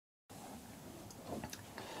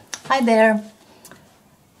Hi there!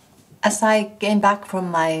 As I came back from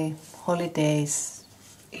my holidays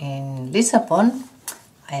in Lisbon,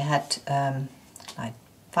 I had like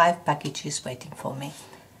 5 packages waiting for me.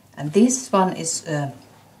 And this one is a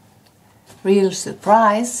real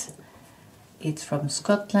surprise. It's from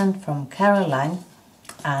Scotland, from Caroline,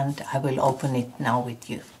 and I will open it now with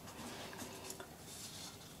you.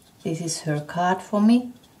 This is her card for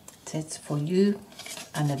me. It says for you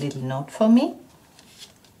and a little note for me.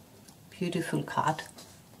 Beautiful card.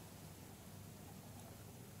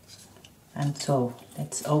 And so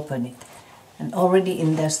let's open it. And already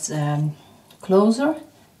in this closer,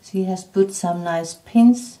 she has put some nice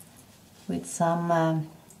pins with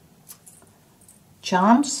some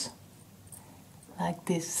charms, like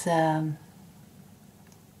this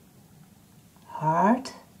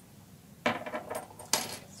heart.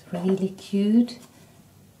 It's really cute.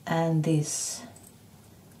 And this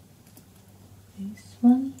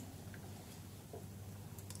one.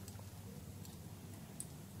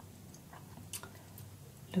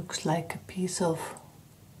 Looks like a piece of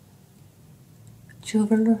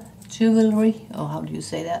jewelry, or how do you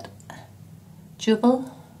say that? Jewel.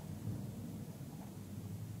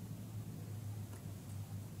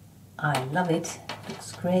 I love it.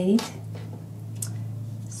 Looks great.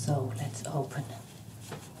 So let's open.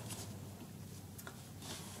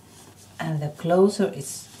 And the closer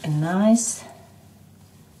is a nice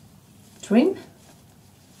trim.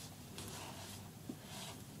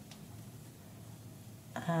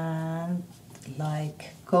 And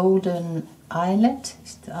like golden eyelet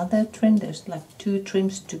is the other trim. There's like 2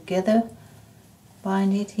 trims together.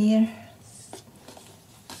 Bind it here.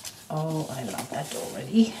 Oh, I love that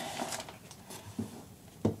already.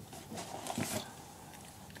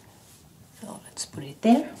 So let's put it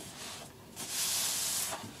there.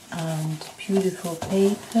 And beautiful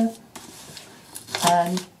paper.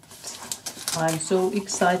 And I'm so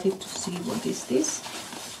excited to see what is this.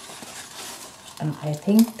 And I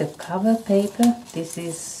think the cover paper, this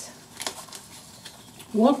is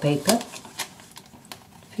wallpaper.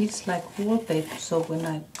 Feels like wallpaper, so when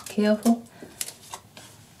I'm careful,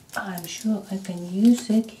 I'm sure I can use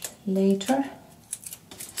it later.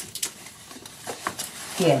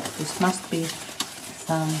 Yeah, this must be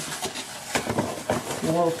some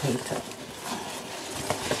wallpaper.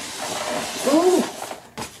 Oh!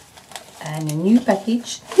 And a new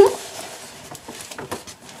package.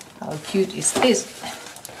 How cute is this?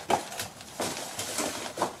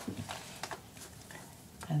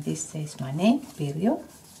 And this says my name, Pirjo.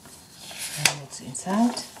 And what's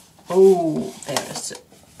inside? Oh, there's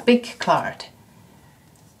a big card.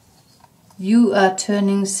 You are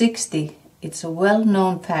turning 60. It's a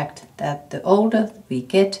well-known fact that the older we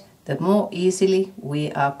get, the more easily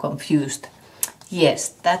we are confused. Yes,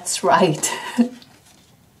 that's right.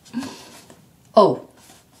 Oh,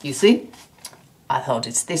 you see? I thought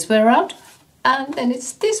it's this way around, and then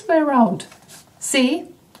it's this way around. See?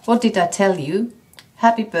 What did I tell you?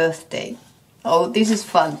 Happy birthday. Oh, this is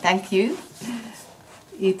fun, thank you.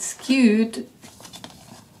 It's cute.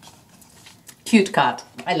 Cute card.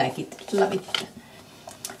 I like it, love it.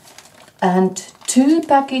 And 2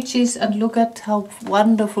 packages, and look at how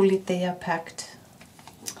wonderfully they are packed.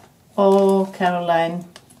 Oh, Caroline.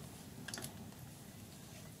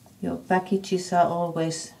 Your packages are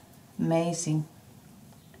always amazing.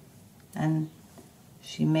 And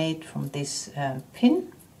she made from this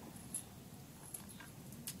pin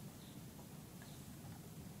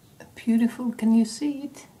beautiful. Can you see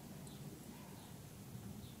it?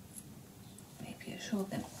 Maybe I show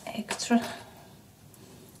them extra.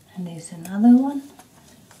 And there's another one.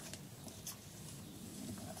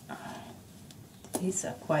 These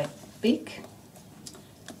are quite big.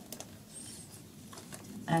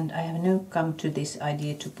 And I have now come to this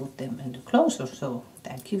idea to put them in the closer, so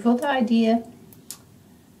thank you for the idea.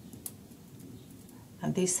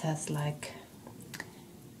 And this has like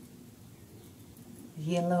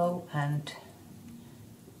yellow and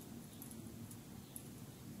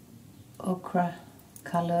ochre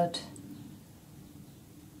colored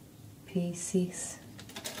pieces.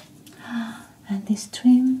 And this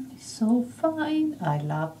trim is so fine. I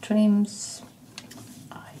love trims.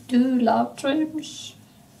 I do love trims.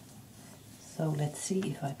 So let's see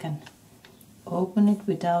if I can open it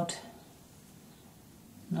without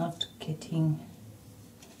not getting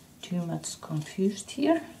too much confused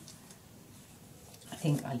here. I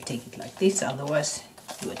think I'll take it like this, otherwise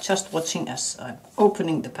you are just watching as I'm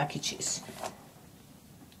opening the packages.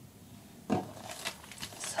 So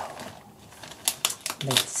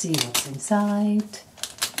let's see what's inside.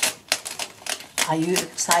 Are you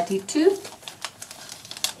excited too?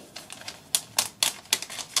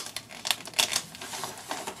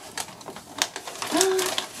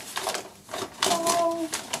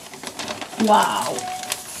 Wow!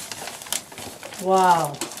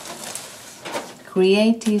 Wow!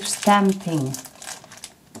 Creative stamping.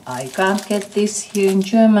 I can't get this here in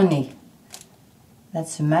Germany.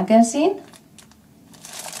 That's a magazine.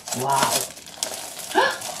 Wow!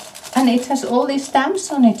 And it has all these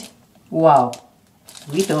stamps on it. Wow!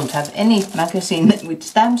 We don't have any magazine with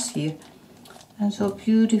stamps here. And so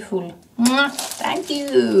beautiful. Thank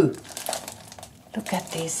you! Look at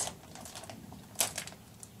this.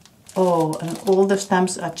 Oh, and all the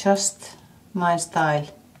stamps are just my style.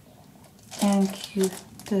 Thank you.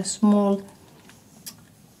 The small.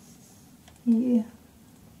 Yeah.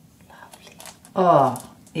 Lovely. Oh,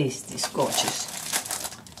 is this gorgeous.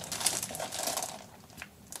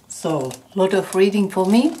 So, lot of reading for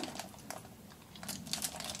me.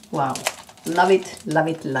 Wow. Love it, love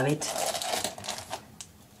it, love it.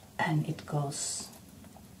 And it goes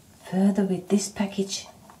further with this package.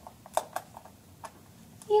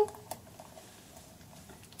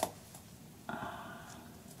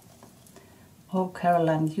 Oh,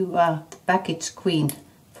 Caroline, you are the package queen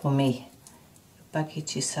for me. Your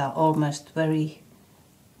packages are almost very,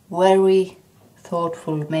 very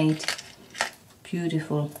thoughtful made,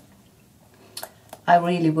 beautiful. I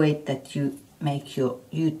really wait that you make your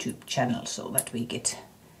YouTube channel so that we get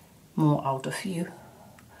more out of you,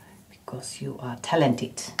 because you are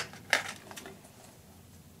talented.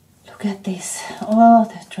 Look at this. Oh,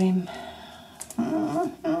 the trim.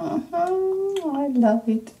 I love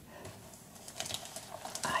it.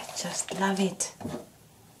 I just love it.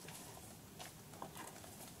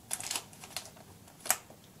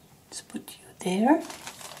 Let's put you there.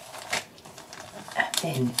 And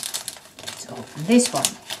then let's open this one.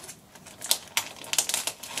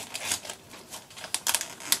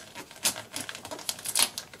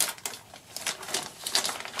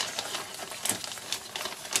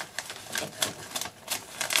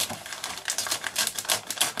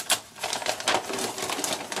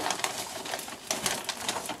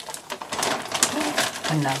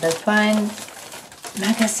 Another fine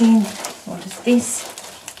magazine. What is this?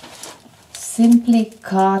 Simply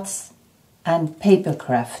Cards and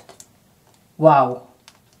Papercraft. Wow!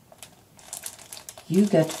 You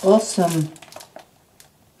get awesome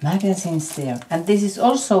magazines there. And this is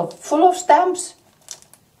also full of stamps.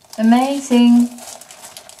 Amazing!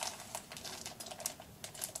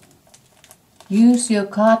 Use your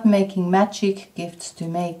card making magic gifts to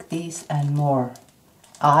make these and more.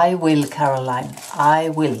 I will, Caroline, I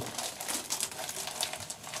will.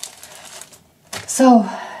 So,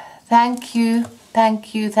 thank you,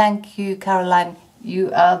 Caroline.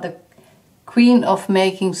 You are the queen of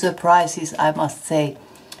making surprises, I must say.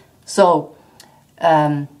 So,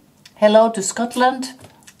 hello to Scotland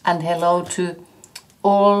and hello to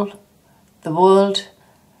all the world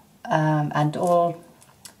and all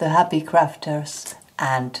the happy crafters,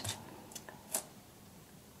 and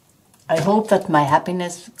I hope that my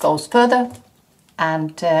happiness goes further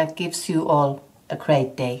and gives you all a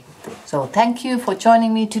great day. So thank you for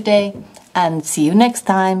joining me today and see you next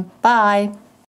time. Bye!